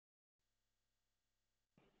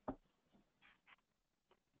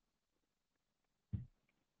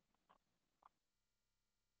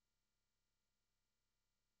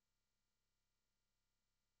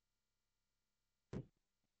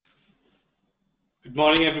Good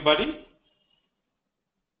morning, everybody.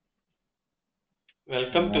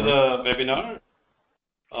 Welcome to the webinar.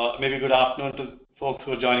 Maybe good afternoon to folks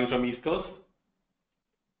who are joining from East Coast.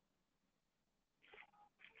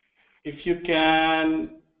 If you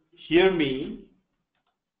can hear me,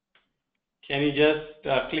 can you just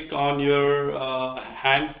click on your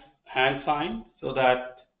hand sign so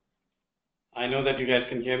that I know that you guys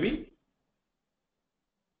can hear me?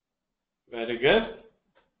 Very good.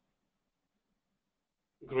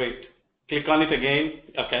 Great. Click on it again.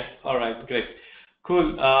 Okay. All right. Great.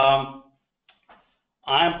 Cool. I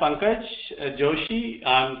am Pankaj Joshi.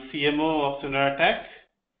 I'm CMO of Suneratech,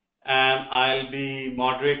 and I'll be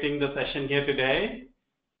moderating the session here today.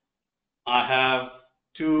 I have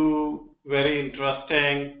two very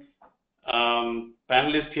interesting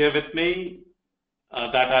panelists here with me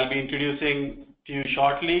that I'll be introducing to you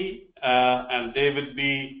shortly, and they will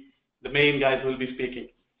be the main guys who will be speaking.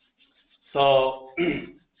 So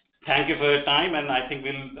thank you for your time, and I think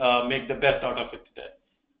we'll make the best out of it today.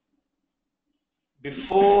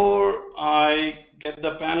 Before I get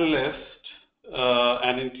the panelists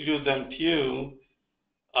and introduce them to you,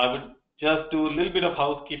 I would just do a little bit of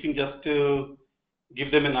housekeeping just to give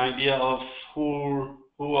them an idea of who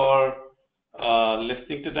are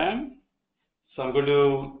listening to them. So I'm going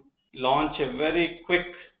to launch a very quick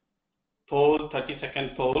poll,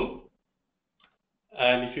 30-second poll.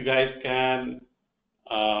 And if you guys can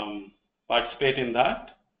participate in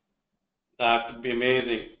that, that would be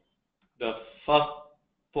amazing. The first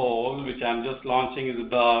poll, which I'm just launching, is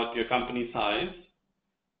about your company size.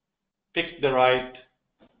 Pick the right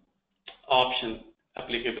option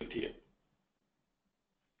applicable to you.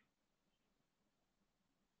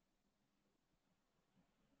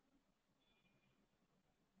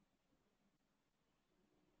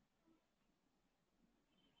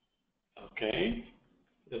 Okay.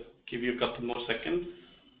 Just give you a couple more seconds.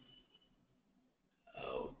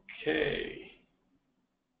 Okay.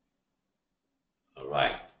 All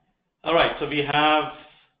right. All right. So we have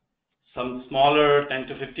some smaller 10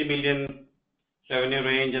 to 50 million revenue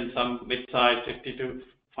range and some mid-size 50 to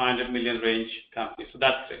 500 million range companies. So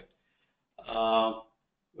that's it.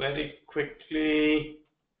 Very quickly,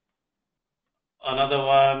 another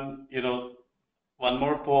one, one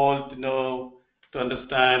more poll to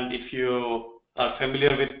understand if you are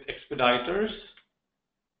familiar with Expeditors.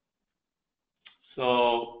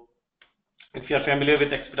 So if you are familiar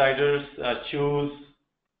with Expeditors, choose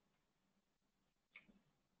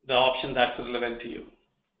the option that's relevant to you.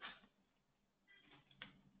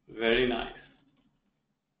 Very nice.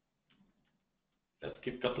 Let's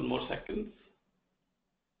give a couple more seconds.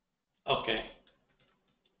 Okay.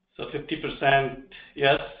 So 50%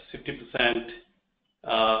 yes, 50%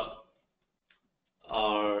 are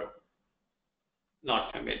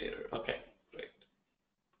not familiar. Okay, great.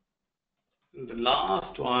 And the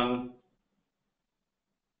last one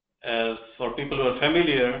is for people who are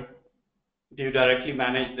familiar, do you directly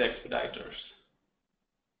manage the Expeditors?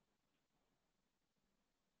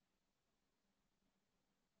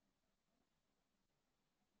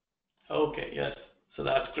 Okay, yes, so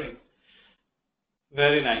that's great.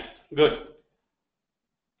 Very nice, good.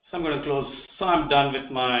 So I'm going to close. So I'm done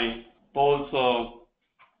with my poll. So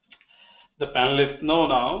the panelists know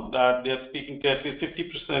now that they're speaking to at least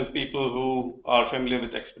 50% people who are familiar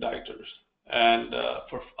with Expeditors. And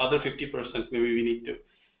for other 50%, maybe we need to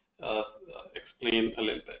explain a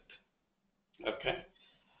little bit. Okay.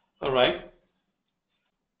 All right.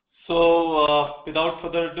 So without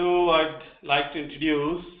further ado, I'd like to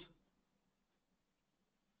introduce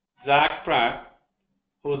Pratt,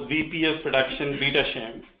 who's VP of Production, Beta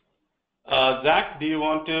Shim. Zach, do you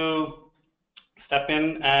want to step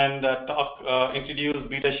in and introduce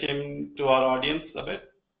Beta Shim to our audience a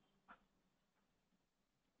bit?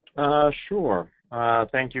 Sure.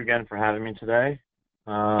 Thank you again for having me today.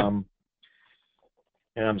 And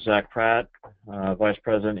I'm Zach Pratt, Vice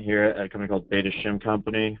President here at a company called Beta Shim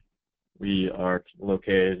Company. We are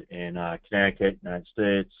located in Connecticut, United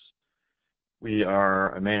States. We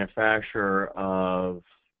are a manufacturer of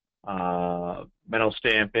metal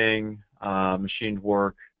stamping, machined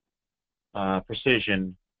work,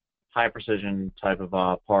 precision, high precision type of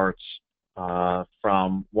parts,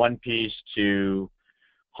 from one piece to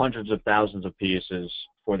hundreds of thousands of pieces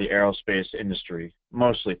for the aerospace industry,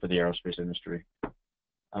 mostly for the aerospace industry.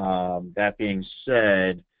 That being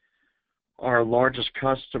said, our largest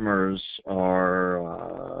customers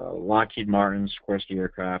are Lockheed Martin, Sikorsky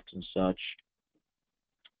Aircraft, and such.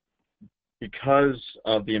 Because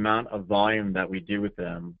of the amount of volume that we do with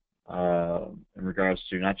them, in regards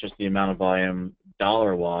to not just the amount of volume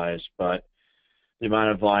dollar-wise, but the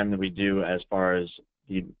amount of volume that we do as far as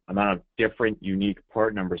the amount of different unique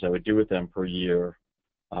part numbers that we do with them per year,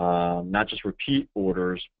 not just repeat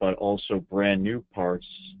orders, but also brand new parts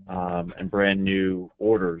and brand new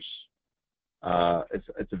orders.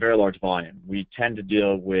 It's a very large volume. We tend to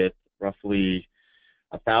deal with roughly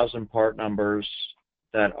 1,000 part numbers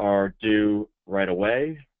that are due right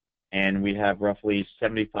away, and we have roughly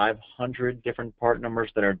 7,500 different part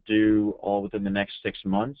numbers that are due all within the next 6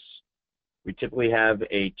 months. We typically have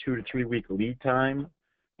a 2 to 3 week lead time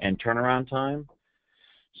and turnaround time.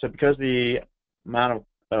 So because the amount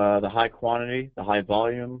of the high quantity, the high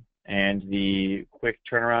volume, and the quick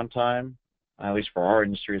turnaround time, at least for our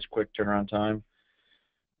industry, it's quick turnaround time,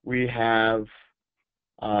 we have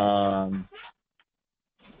a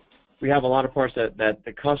lot of parts that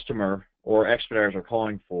the customer or expediters are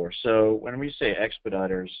calling for. So when we say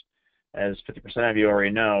expediters, as 50% of you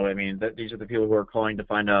already know, I mean, these are the people who are calling to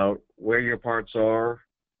find out where your parts are,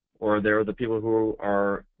 or they're the people who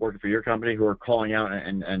are working for your company who are calling out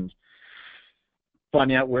and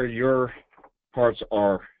finding out where your parts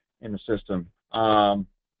are in the system or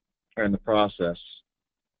in the process.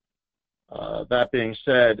 That being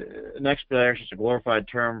said, an expediter is just a glorified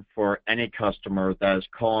term for any customer that is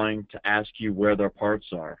calling to ask you where their parts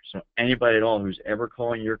are. So anybody at all who's ever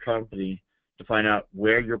calling your company to find out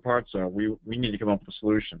where your parts are, we need to come up with a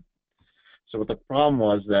solution. So what the problem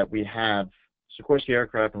was that we have Sikorsky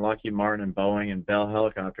Aircraft and Lockheed Martin and Boeing and Bell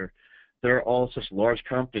Helicopter, they're all such large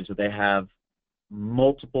companies that they have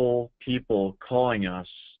multiple people calling us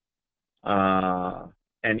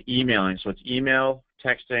and emailing. So it's email,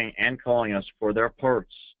 texting, and calling us for their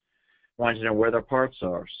parts, wanting to know where their parts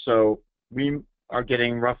are. So we are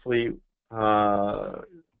getting roughly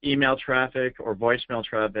email traffic or voicemail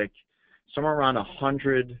traffic somewhere around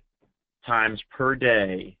 100 times per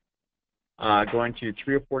day, going to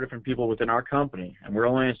 3 or 4 different people within our company, and we're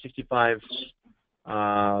only at 65. We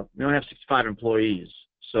only have 65 employees,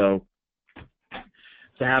 so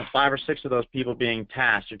to have 5 or 6 of those people being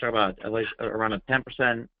tasked, you're talking about at least around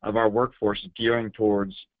 10% of our workforce is gearing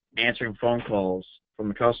towards answering phone calls from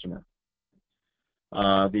the customer.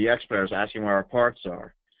 The expeditors asking where our parts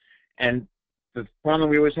are, and the problem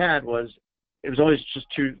we always had was it was always just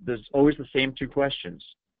there's always the same 2 questions.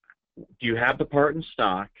 Do you have the part in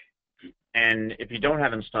stock? And if you don't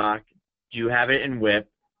have it in stock, do you have it in WIP?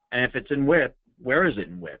 And if it's in WIP, where is it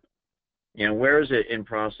in WIP? You know, where is it in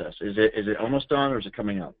process? Is it almost done, or is it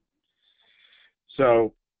coming up?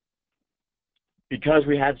 So because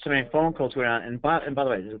we had so many phone calls going on, and by the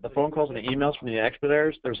way, the phone calls and the emails from the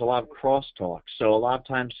expeditors, there's a lot of crosstalk. So a lot of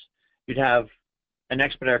times you'd have an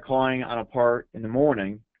expediter calling on a part in the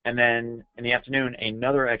morning, and then in the afternoon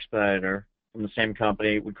another expediter from the same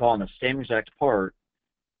company would call on the same exact part,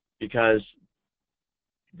 because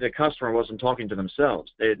the customer wasn't talking to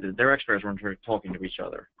themselves. Their expeditors weren't talking to each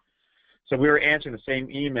other. So we were answering the same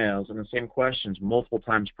emails and the same questions multiple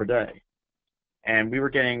times per day. And we were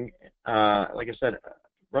getting, like I said,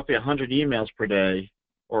 roughly 100 emails per day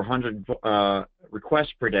or 100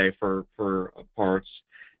 requests per day for parts.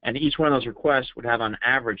 And each one of those requests would have on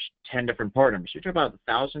average 10 different part numbers. So you're talking about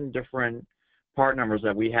 1,000 different part numbers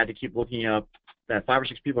that we had to keep looking up, that 5 or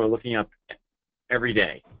 6 people are looking up every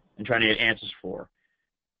day and trying to get answers for.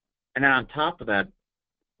 And then on top of that,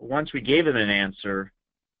 once we gave them an answer,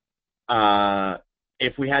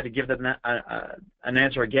 if we had to give them an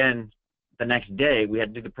answer again the next day, we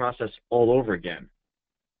had to do the process all over again.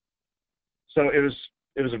 So it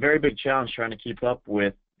was a very big challenge trying to keep up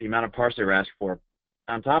with the amount of parts they were asking for.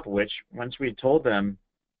 On top of which, once we told them,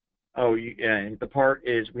 oh, the part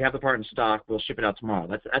is, we have the part in stock, we'll ship it out tomorrow.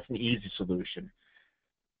 That's an easy solution.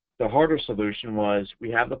 The harder solution was,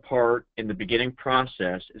 we have the part in the beginning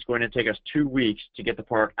process. It's going to take us 2 weeks to get the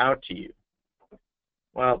part out to you.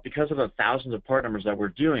 Well, because of the thousands of part numbers that we're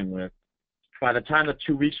dealing with, by the time the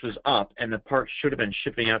 2 weeks was up and the part should have been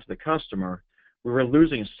shipping out to the customer, we were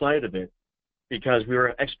losing sight of it because we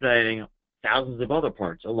were expediting thousands of other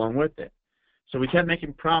parts along with it. So we kept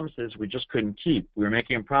making promises we just couldn't keep. We were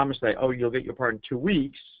making a promise that, oh, you'll get your part in 2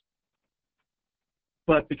 weeks,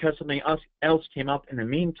 but because something else came up in the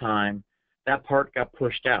meantime, that part got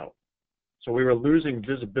pushed out. So we were losing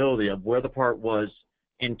visibility of where the part was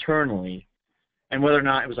internally and whether or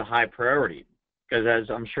not it was a high priority. Because as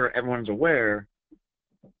I'm sure everyone's aware,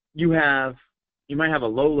 you might have a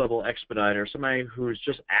low-level expediter, somebody who's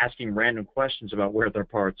just asking random questions about where their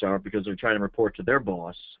parts are because they're trying to report to their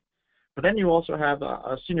boss. But then you also have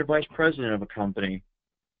a senior vice president of a company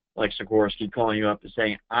like Sikorsky calling you up and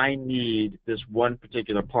saying, I need this one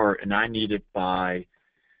particular part and I need it by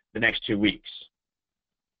the next 2 weeks.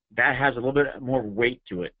 That has a little bit more weight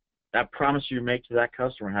to it that promise you make to that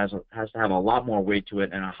customer has to have a lot more weight to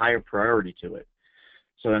it and a higher priority to it.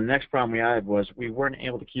 So the next problem we had was we weren't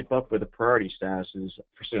able to keep up with the priority statuses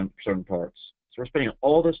for certain parts. So we're spending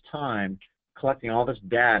all this time collecting all this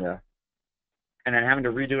data and then having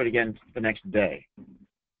to redo it again the next day.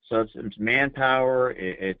 So it's manpower,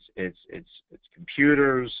 it's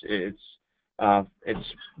computers, it's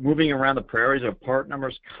moving around the priorities of part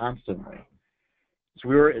numbers constantly. So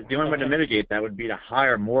the only way to mitigate that would be to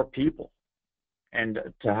hire more people, and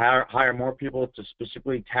to hire more people to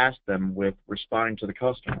specifically task them with responding to the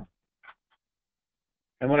customer.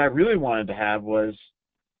 And what I really wanted to have was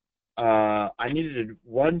I needed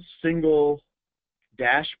one single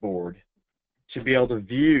dashboard to be able to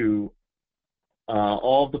view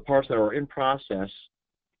all of the parts that are in process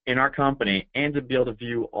in our company, and to be able to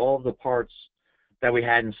view all of the parts that we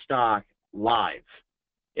had in stock live.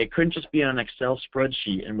 It couldn't just be on an Excel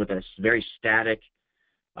spreadsheet and with a very static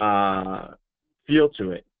feel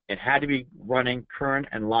to it. It had to be running current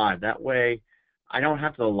and live. That way, I don't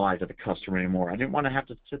have to lie to the customer anymore. I didn't want to have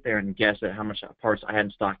to sit there and guess at how much parts I had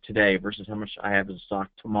in stock today versus how much I have in stock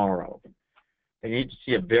tomorrow. They need to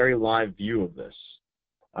see a very live view of this.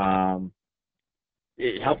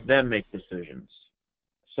 It helped them make decisions.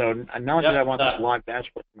 So not that I want this live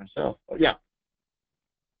dashboard for myself. But yeah.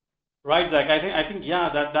 Right, Zach. I think yeah,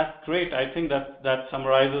 that's great. I think that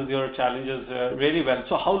summarizes your challenges really well.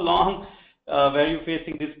 So how long were you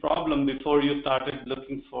facing this problem before you started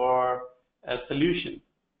looking for a solution?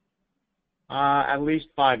 At least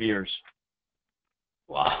 5 years.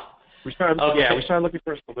 Wow. We started looking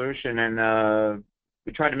for a solution, and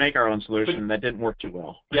we tried to make our own solution. That didn't work too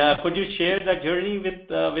well. Yeah, could you share that journey with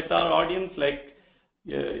our audience? Like,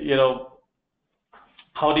 you know,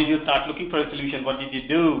 how did you start looking for a solution? What did you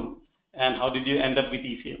do? And how did you end up with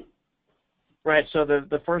eSeal? Right. So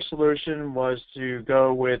the first solution was to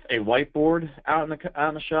go with a whiteboard out in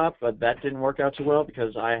the shop, but that didn't work out too well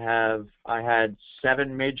because I had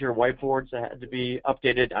 7 major whiteboards that had to be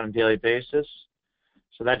updated on a daily basis.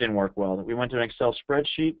 So that didn't work well. We went to an Excel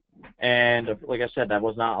spreadsheet, and like I said, that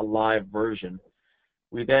was not a live version.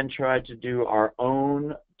 We then tried to do our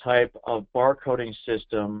own type of barcoding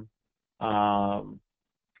system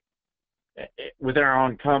within our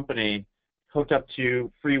own company, hooked up to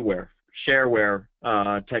freeware, shareware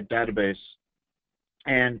type database,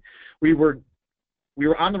 and we were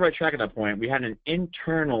on the right track at that point. We had an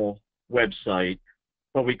internal website,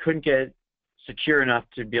 but we couldn't get secure enough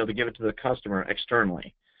to be able to give it to the customer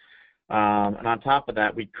externally. And on top of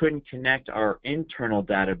that, we couldn't connect our internal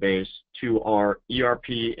database to our ERP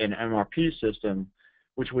and MRP system,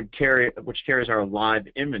 which carries our live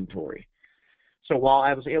inventory. So while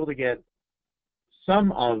I was able to get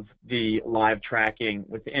some of the live tracking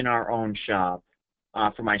within our own shop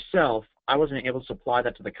for myself, I wasn't able to supply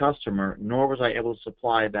that to the customer, nor was I able to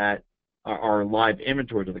supply that our live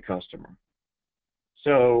inventory to the customer.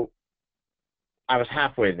 So I was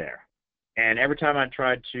halfway there. And every time I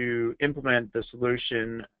tried to implement the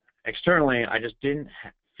solution externally, I just didn't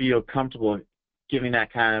feel comfortable giving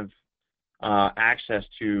that kind of access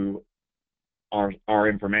to our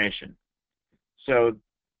information. So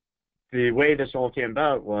the way this all came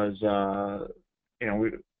about was, you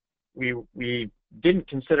know, we didn't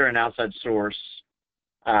consider an outside source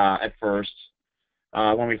at first.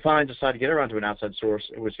 When we finally decided to get around to an outside source,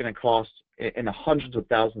 it was going to cost in the hundreds of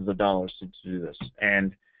thousands of dollars to do this,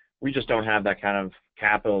 and we just don't have that kind of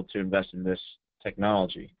capital to invest in this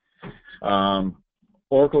technology.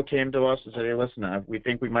 Oracle came to us and said, "Hey, listen, we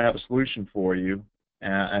think we might have a solution for you,"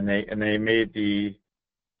 and they made they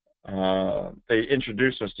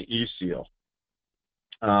introduced us to eSeal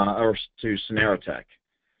or to Suneratech.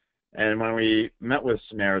 And when we met with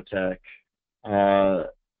Suneratech,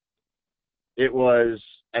 it was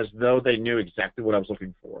as though they knew exactly what I was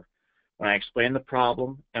looking for. When I explained the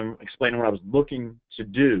problem and explained what I was looking to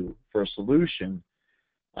do for a solution,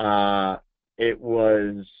 it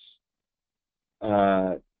was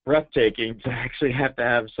breathtaking to actually have to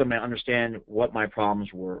have somebody understand what my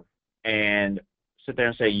problems were and sit there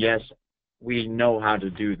and say, yes, we know how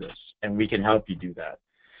to do this, and we can help you do that.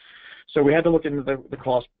 So we had to look into the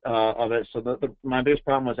cost of it. So my biggest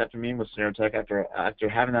problem was after meeting with Suneratech, after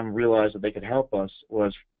having them realize that they could help us,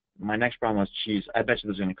 was my next problem was, geez, I bet you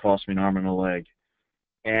this is going to cost me an arm and a leg.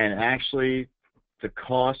 And actually, the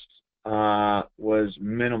cost was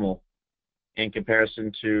minimal in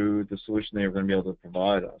comparison to the solution they were going to be able to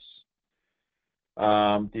provide us.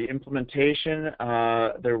 The implementation,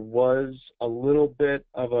 there was a little bit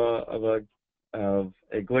of a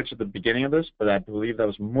glitch at the beginning of this, but I believe that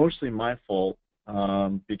was mostly my fault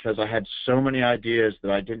because I had so many ideas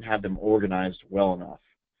that I didn't have them organized well enough.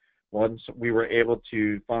 once we were able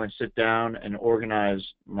to finally sit down and organize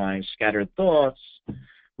my scattered thoughts,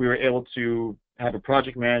 we were able to have a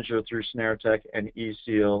project manager through Suneratech and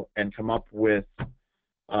eSeal and come up with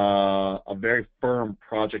a very firm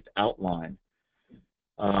project outline.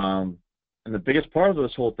 And the biggest part of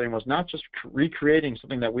this whole thing was not just recreating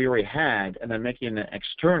something that we already had and then making it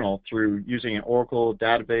external through using Oracle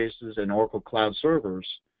databases and Oracle cloud servers,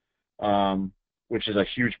 which is a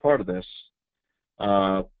huge part of this.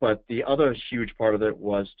 But the other huge part of it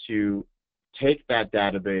was to take that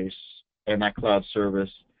database and that cloud service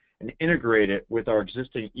and integrate it with our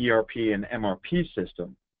existing ERP and MRP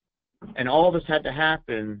system. And all of this had to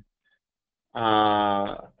happen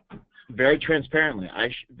very transparently.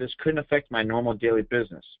 This couldn't affect my normal daily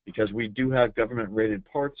business because we do have government-rated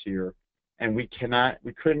parts here, and we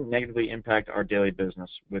couldn't negatively impact our daily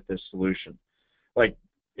business with this solution. Like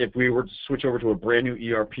if we were to switch over to a brand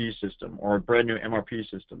new ERP system or a brand new MRP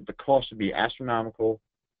system, the cost would be astronomical,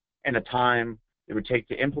 and the time it would take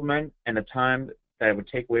to implement and the time that it would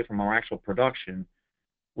take away from our actual production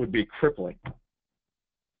would be crippling.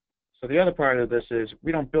 So the other part of this is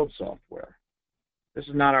we don't build software. This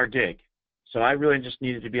is not our gig. So I really just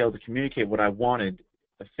needed to be able to communicate what I wanted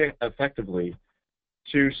effectively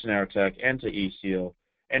to Suneratech and to eSeal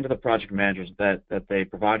and to the project managers that they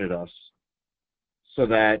provided us so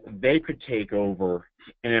that they could take over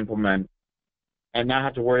and implement and not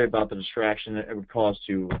have to worry about the distraction that it would cause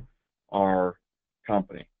to our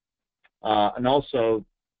company. And also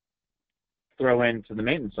throw into the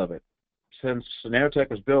maintenance of it. Since Suneratech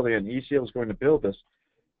was building and eSeal was going to build this,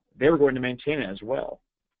 they were going to maintain it as well.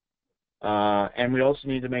 And we also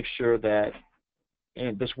need to make sure that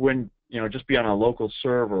this wouldn't, just be on a local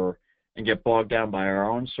server and get bogged down by our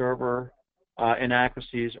own server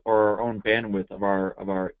inaccuracies or our own bandwidth of our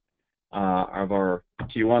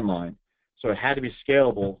T1 line. So it had to be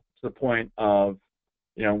scalable to the point of,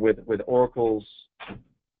 with Oracle's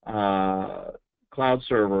cloud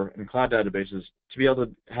server and cloud databases to be able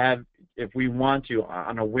to have, if we want to,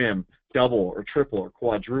 on a whim, double or triple or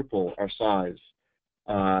quadruple our size,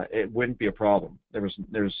 it wouldn't be a problem. There's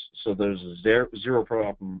a zero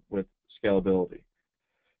problem with scalability.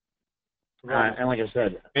 Right. And like I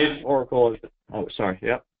said, Oracle. Oh, sorry.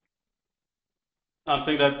 Yep. I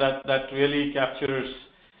think that really captures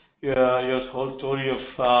your whole story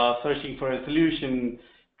of searching for a solution,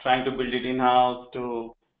 trying to build it in-house,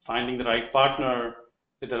 to finding the right partner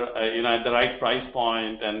with the, at the right price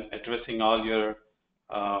point and addressing all your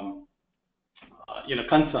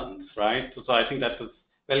concerns, right? So I think that was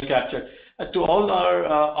well captured. To all our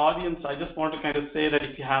audience, I just want to kind of say that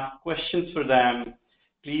if you have questions for them,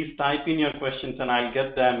 please type in your questions and I'll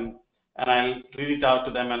get them and I'll read it out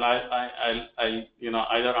to them, and I'll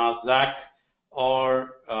either ask Zach or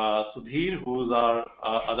Sudheer, who's our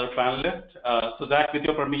other panelist. So Zach, with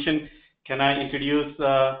your permission, can I introduce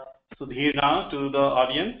Sudheer now to the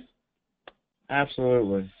audience?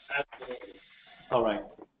 Absolutely. All right.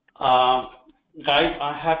 Guys,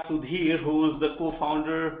 I have Sudheer, who is the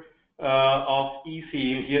co-founder of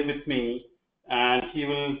eSeal, here with me, and he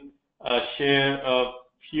will share a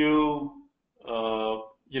few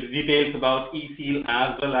details about eSeal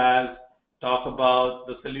as well as talk about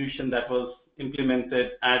the solution that was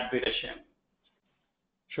implemented at Beta Shim.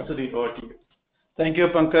 Sure. Sudheer, over to you. Thank you,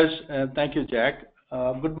 Pankaj. Thank you, Jack.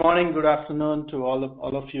 Good morning, good afternoon to all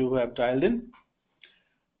of you who have dialed in.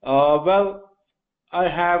 Well, I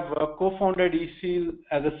have co-founded eSeal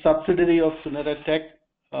as a subsidiary of Suneratech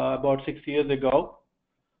about 6 years ago.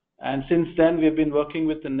 And since then, we've been working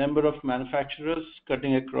with a number of manufacturers,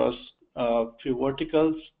 cutting across a few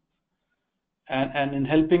verticals, and in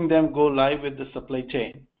helping them go live with the supply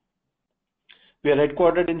chain. We are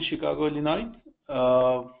headquartered in Chicago, Illinois,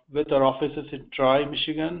 with our offices in Troy,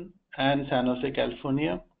 Michigan, and San Jose,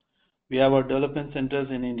 California. We have our development centers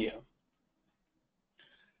in India.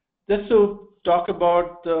 Just to talk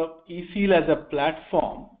about the eSeal as a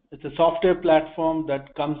platform, it's a software platform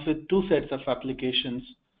that comes with two sets of applications,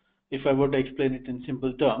 if I were to explain it in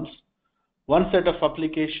simple terms. One set of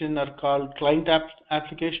applications are called client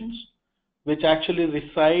applications, which actually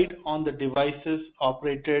reside on the devices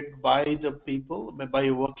operated by the people, by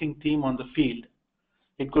a working team on the field.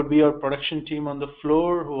 It could be your production team on the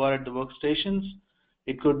floor who are at the workstations.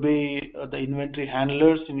 It could be the inventory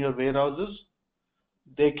handlers in your warehouses.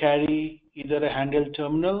 They carry either a handheld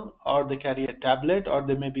terminal, or they carry a tablet, or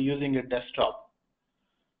they may be using a desktop.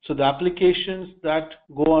 So the applications that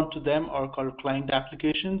go onto them are called client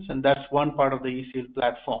applications, and that's one part of the eSeal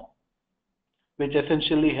platform, which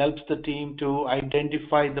essentially helps the team to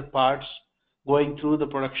identify the parts going through the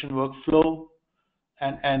production workflow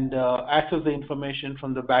and access the information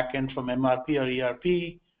from the backend from MRP or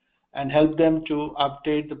ERP, and help them to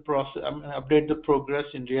update the process, update the progress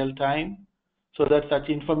in real time, so that such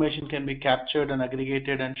information can be captured and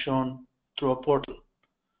aggregated and shown through a portal,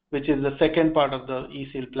 which is the second part of the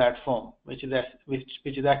eSeal platform, which is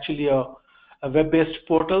actually a web-based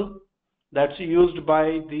portal that's used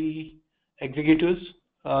by the executives,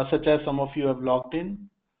 such as some of you have logged in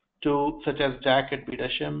to, such as Jack at Beta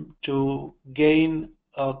Shim, to gain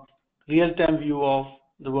a real-time view of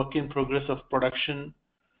the work in progress of production,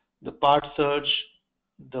 the part search,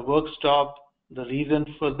 the work stop, the reason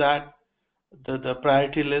for that, the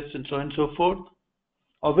priority list, and so on and so forth,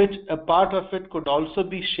 of which a part of it could also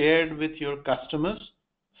be shared with your customers,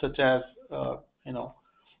 such as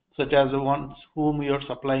such as the ones whom you're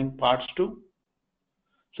supplying parts to.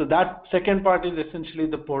 So that second part is essentially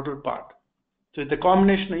the portal part. So it's a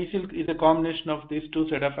combination, eSeal is a combination of these two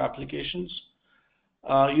set of applications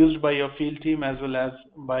used by your field team as well as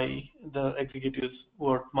by the executives who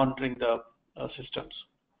are monitoring the systems.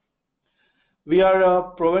 We are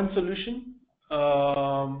a proven solution.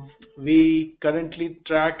 We currently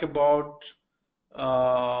track about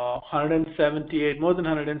more than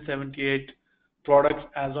 178 products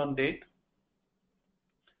as on date,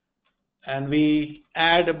 and we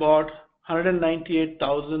add about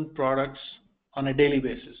 198,000 products on a daily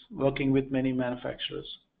basis, working with many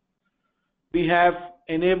manufacturers. We have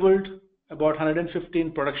enabled about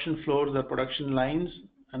 115 production floors or production lines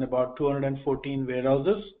and about 214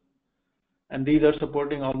 warehouses, and these are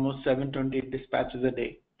supporting almost 728 dispatches a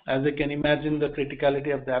day. As you can imagine, the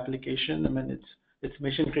criticality of the application, I mean, it's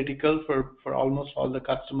mission critical for almost all the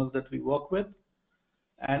customers that we work with,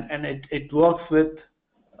 and it works with,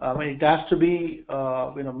 it has to be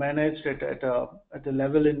managed at a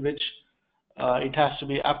level in which it has to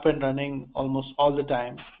be up and running almost all the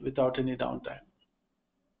time without any downtime.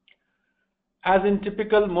 As in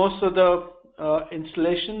typical, most of the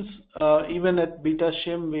installations, even at Beta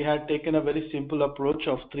Shim, we had taken a very simple approach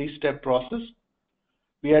of three-step process.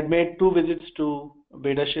 We had made 2 visits to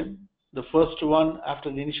Beta Shim. The first one,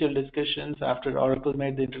 after the initial discussions, after Oracle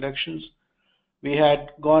made the introductions, we had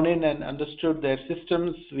gone in and understood their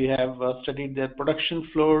systems. We have studied their production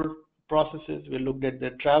floor processes. We looked at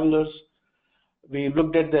their travelers. We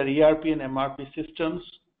looked at their ERP and MRP systems.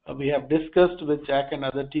 We have discussed with Jack and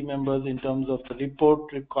other team members in terms of the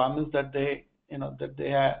report requirements that they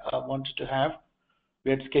wanted to have.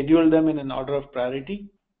 We had scheduled them in an order of priority.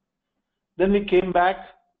 Then we came back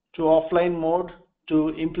to offline mode to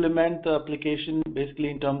implement the application, basically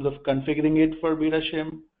in terms of configuring it for Beta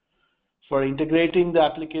Shim, for integrating the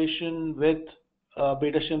application with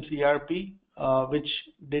Beta Shim's ERP, which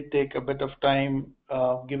did take a bit of time,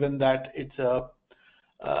 given that it's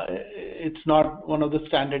not one of the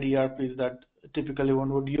standard ERPs that typically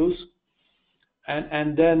one would use.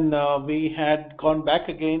 And then we had gone back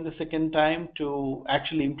again the second time to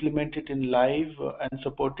actually implement it in live and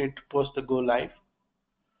support it post the go live.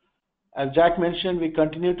 As Jack mentioned, we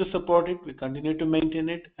continue to support it, we continue to maintain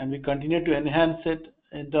it, and we continue to enhance it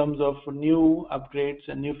in terms of new upgrades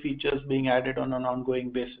and new features being added on an ongoing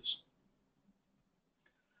basis.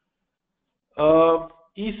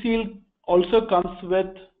 eSeal also comes with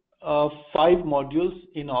 5 modules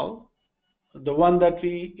in all. The one that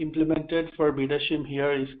we implemented for Beta Shim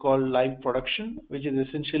here is called Live Production, which is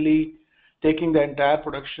essentially taking the entire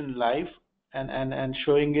production live and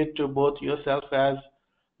showing it to both yourself as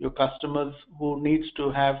your customers who needs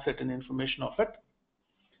to have certain information of it.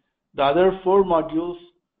 The other 4 modules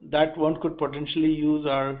that one could potentially use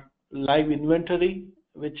are Live Inventory,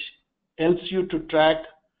 which helps you to track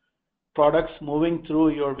products moving through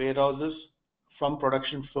your warehouses from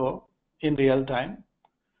production floor in real time.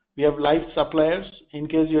 We have Live Suppliers, in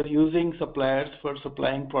case you're using suppliers for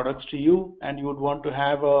supplying products to you and you would want to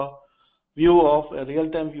have a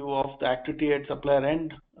real-time view of the activity at supplier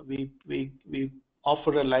end. We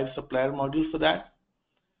offer a Live Supplier module for that.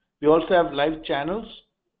 We also have Live Channels,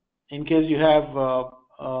 in case you have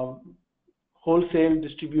wholesale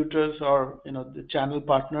distributors or the channel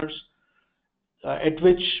partners, at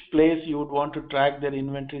which place you would want to track their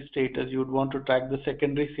inventory status, you would want to track the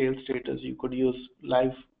secondary sales status, you could use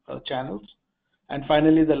Live Channels. And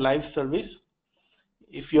finally, the Live Service.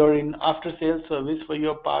 If you're in after sales service for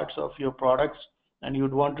your parts of your products and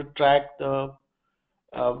you'd want to track the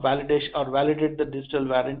validation or validate the digital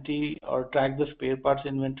warranty or track the spare parts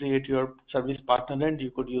inventory at your service partner end,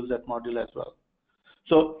 you could use that module as well.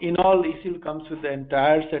 So in all, eSeal comes with the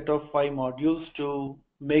entire set of 5 modules to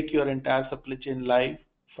make your entire supply chain live,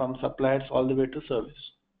 from suppliers all the way to service.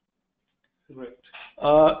 Great.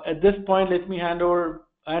 At this point, let me hand over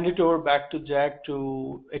hand it over back to Jack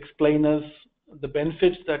to explain us the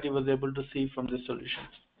benefits that he was able to see from this solution.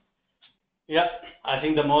 Yeah, I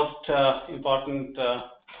think the most important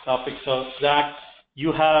topic. So, Jack,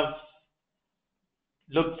 you have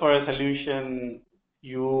looked for a solution.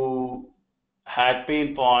 You had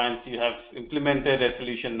pain points. You have implemented a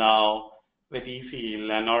solution now with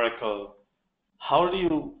eSeal and Oracle. How do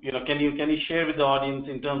you can you share with the audience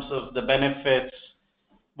in terms of the benefits,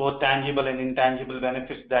 both tangible and intangible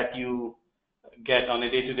benefits that you get on a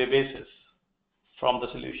day-to-day basis from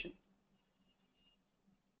the solution?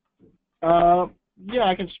 Yeah,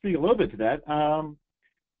 I can speak a little bit to that.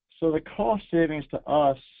 So the cost savings to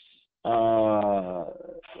us,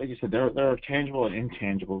 like you said, there are tangible and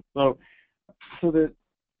intangible. So the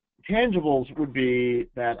tangibles would be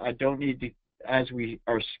that I don't need to, as we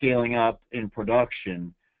are scaling up in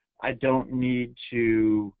production, I don't need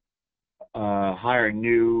to hire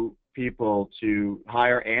new people to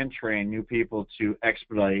hire and train new people to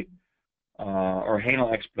expedite or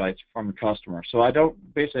handle expedites from the customer. So I don't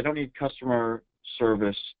need customer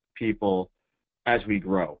service people as we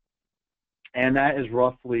grow. And that is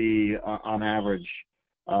roughly, on average,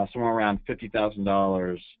 somewhere around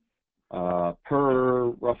 $50,000 per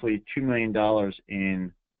roughly $2 million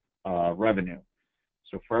in revenue.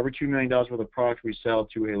 So for every $2 million worth of product we sell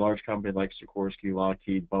to a large company like Sikorsky,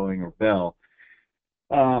 Lockheed, Boeing, or Bell,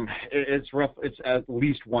 it's at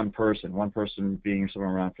least one person being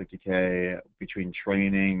somewhere around $50K between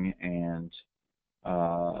training and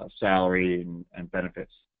salary and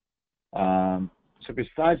benefits. So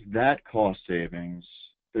besides that cost savings,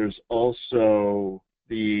 there's also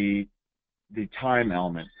the time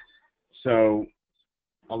element. So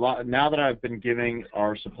now that I've been giving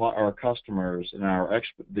our customers and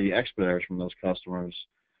the expeditors from those customers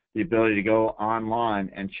the ability to go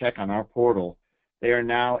online and check on our portal, they are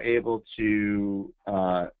now able to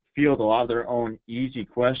field a lot of their own easy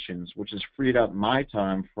questions, which has freed up my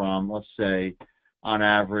time from, let's say, on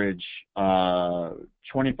average,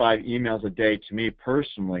 25 emails a day to me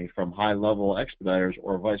personally from high-level expeditors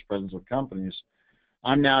or vice presidents of companies.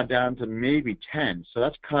 I'm now down to maybe 10. So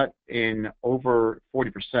that's cut in over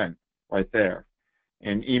 40% right there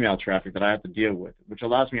in email traffic that I have to deal with, which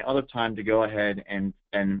allows me other time to go ahead and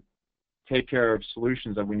take care of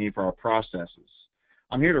solutions that we need for our processes.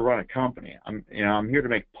 I'm here to run a company. I'm here to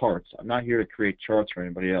make parts. I'm not here to create charts for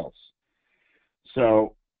anybody else.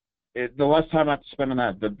 So the less time I have to spend on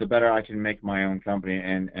that, the better I can make my own company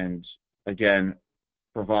and again,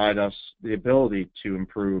 provide us the ability to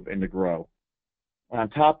improve and to grow. On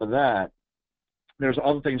top of that, there's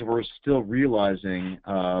other things that we're still realizing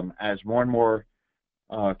as more and more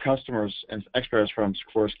customers and experts from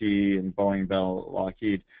Sikorsky and Boeing, Bell,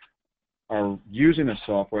 Lockheed are using the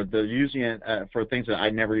software. They're using it for things that I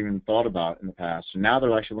never even thought about in the past. So now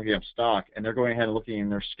they're actually looking up stock, and they're going ahead and looking in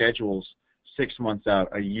their schedules 6 months out,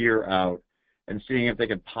 a year out, and seeing if they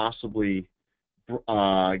could possibly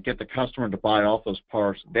get the customer to buy off those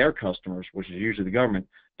parts, their customers, which is usually the government,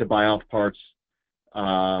 to buy off parts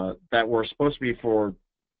that were supposed to be for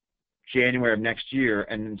January of next year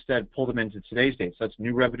and instead pull them into today's date. So that's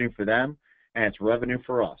new revenue for them, and it's revenue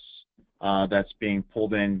for us that's being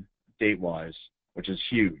pulled in date-wise, which is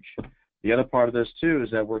huge. The other part of this, too, is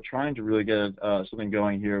that we're trying to really get something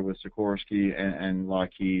going here with Sikorsky and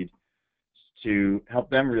Lockheed to help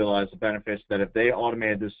them realize the benefits that if they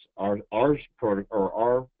automated this, our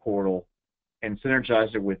portal, and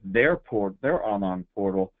synergized it with their online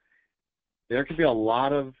portal, there could be a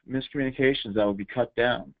lot of miscommunications that would be cut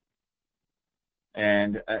down.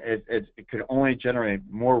 And it could only generate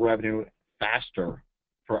more revenue faster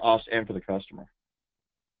for us and for the customer.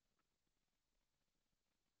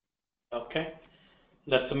 Okay,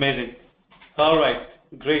 that's amazing. All right,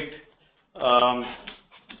 great.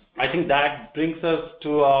 I think that brings us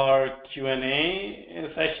to our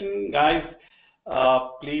Q&A session, guys.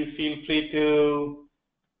 Please feel free to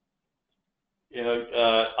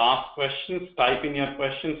ask questions, type in your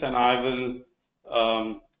questions, and I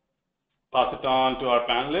will pass it on to our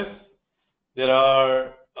panelists. There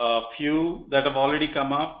are a few that have already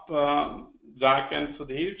come up, Zach and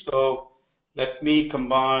Sudheer, so let me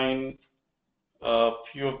combine a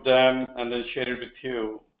few of them and then share it with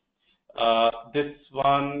you. This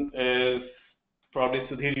one is probably,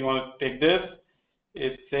 Sudheer, you want to take this?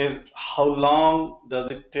 It says, how long does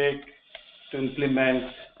it take to implement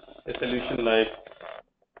a solution like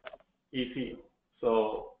eSeal?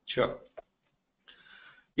 So, sure.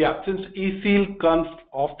 Yeah, since eSeal comes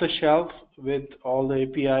off the shelf with all the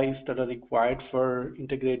APIs that are required for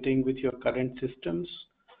integrating with your current systems,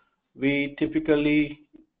 we typically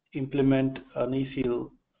implement an eSeal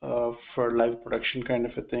for live production kind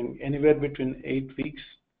of a thing, anywhere between 8 weeks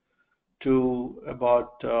to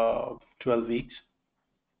about 12 weeks.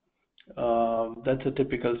 That's a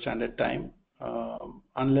typical standard time,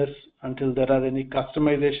 until there are any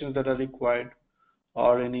customizations that are required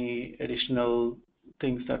or any additional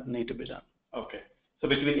things that need to be done. Okay. So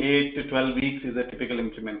between 8 to 12 weeks is a typical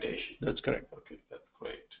implementation. That's correct. Okay, that's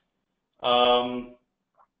great.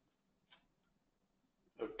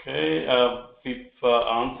 Okay, we've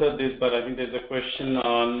answered this, but I think there's a question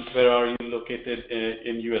on where are you located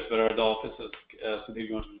in US? Where are the offices? So do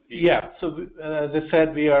you want to Yeah, so as I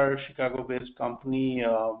said, we are a Chicago-based company.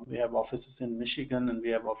 We have offices in Michigan and we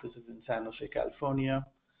have offices in San Jose, California.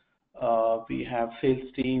 We have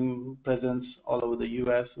sales team presence all over the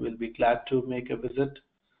US. We'll be glad to make a visit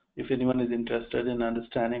if anyone is interested in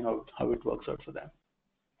understanding how it works out for them.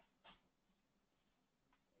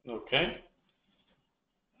 Okay.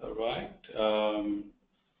 All right.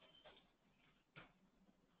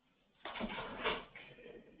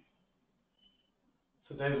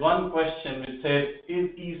 So there's one question which says, is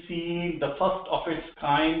eSeal the first of its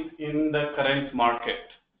kind in the current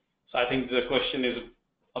market? So I think the question is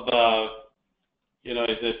about, is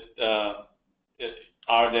it,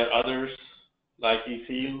 are there others like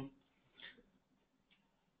eSeal?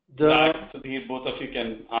 Sudheer, both of you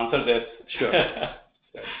can answer this. Sure.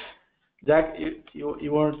 Jack,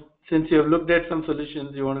 you want, since you have looked at some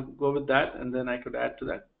solutions, you want to go with that, and then I could add to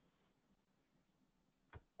that.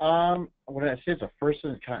 Would I say it's a first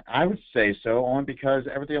of its kind? I would say so, only because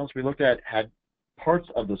everything else we looked at had parts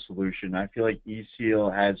of the solution. I feel like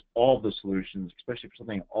eSeal has all the solutions, especially for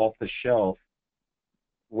something off the shelf,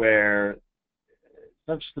 where it's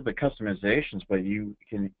not just the customizations, but you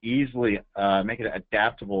can easily make it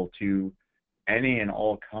adaptable to any and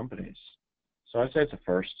all companies. So I'd say it's a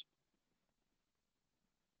first.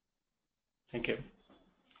 Thank you.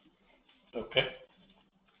 Okay.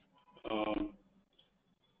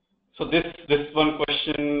 So this one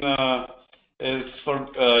question is for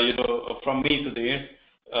from me today.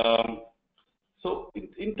 So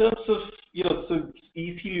in terms of so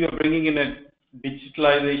eSeal, you are bringing in a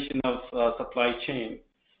digitalization of supply chain.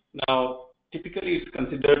 Now, typically it's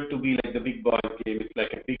considered to be like the big boy game. It's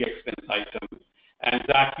like a big expense item. And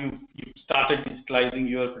Zach, you started digitalizing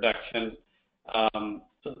your production.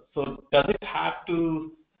 So does it have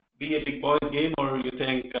to be a big boy game, or you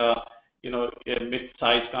think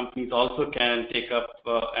mid-sized companies also can take up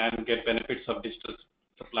and get benefits of digital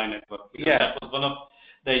supply network? Because that was one of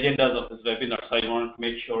the agendas of this webinar, so I want to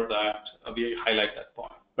make sure that we highlight that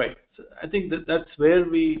point. Right. So I think that's where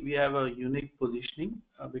we have a unique positioning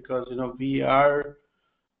because we are,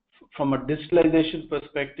 from a digitalization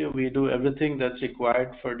perspective, we do everything that's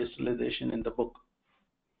required for digitalization in the book.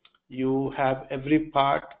 You have every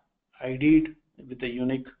part ID'd with a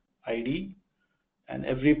unique ID, and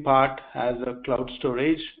every part has a cloud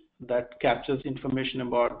storage that captures information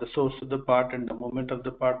about the source of the part and the movement of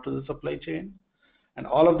the part to the supply chain. And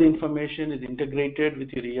all of the information is integrated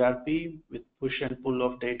with your ERP with push and pull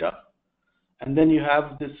of data. And then you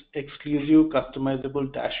have this exclusive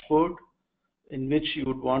customizable dashboard in which you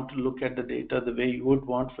would want to look at the data the way you would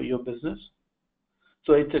want for your business.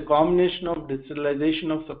 So it's a combination of digitalization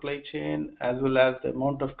of supply chain as well as the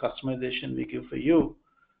amount of customization we give for you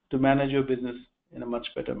to manage your business in a much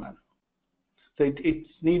better manner. So it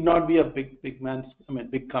need not be a big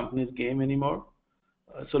company's game anymore.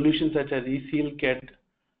 Solutions such as eSeal can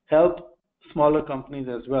help smaller companies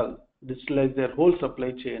as well digitalize their whole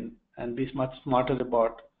supply chain and be much smarter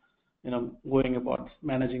about going about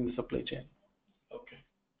managing the supply chain. Okay.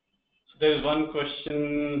 So there is one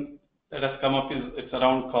question that has come up. It's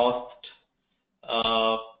around cost.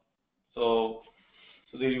 So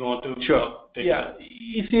do you want to take that?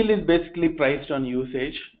 eSeal is basically priced on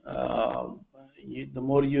usage. The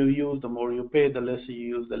more you use, the more you pay. The less you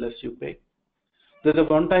use, the less you pay. There's a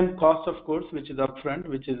one-time cost, of course, which is upfront,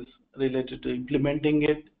 which is related to implementing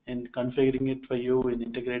it and configuring it for you and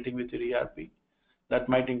integrating with your ERP. That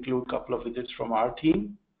might include a couple of visits from our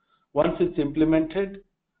team. Once it's implemented,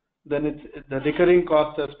 then the recurring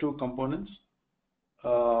cost has two components.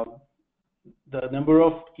 The number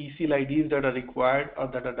of eSeal IDs that are required or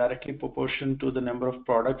that are directly proportional to the number of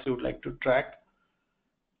products you would like to track.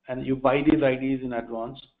 And you buy these IDs in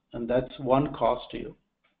advance, and that's one cost to you.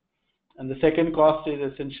 And the second cost is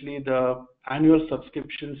essentially the annual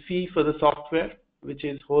subscription fee for the software, which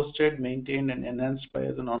is hosted, maintained, and enhanced by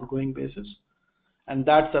us on an ongoing basis. And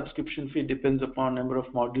that subscription fee depends upon number of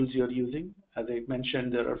modules you're using. As I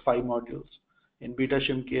mentioned, there are 5 modules. In Beta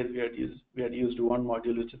Shim case, we had used one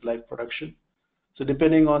module, which is live production. So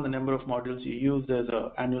depending on the number of modules you use, there's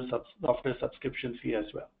an annual software subscription fee as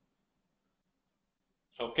well.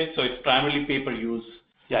 Okay, so it's primarily pay-per-use.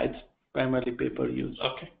 Yeah, it's primarily pay-per-use.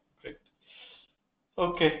 Okay, great.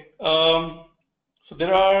 Okay, so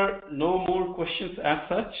there are no more questions as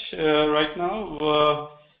such right now.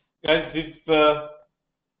 Guys, we've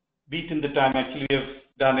beaten the time. Actually, we have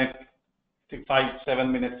done it, I think,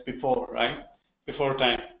 5-7 minutes before, right? Before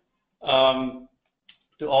time.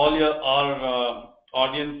 To all our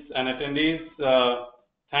audience and attendees,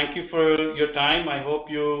 thank you for your time. I hope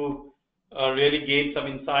you really gained some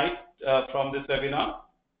insight from this webinar.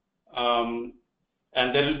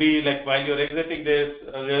 And there will be, like, while you're exiting this,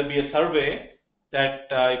 there will be a survey that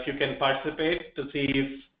if you can participate to see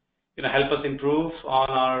if, help us improve on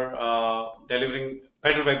our delivering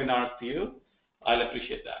better webinars to you, I'll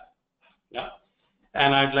appreciate that. Yeah.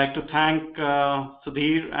 And I'd like to thank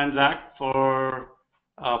Sudheer and Zach for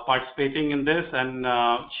participating in this and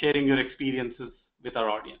sharing your experiences with our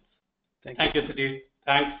audience. Thank you, Sudheer.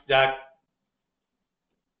 Thanks, Jack.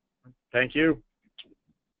 Thank you.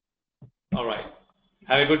 All right.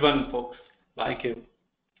 Have a good one, folks. Bye. Thank you.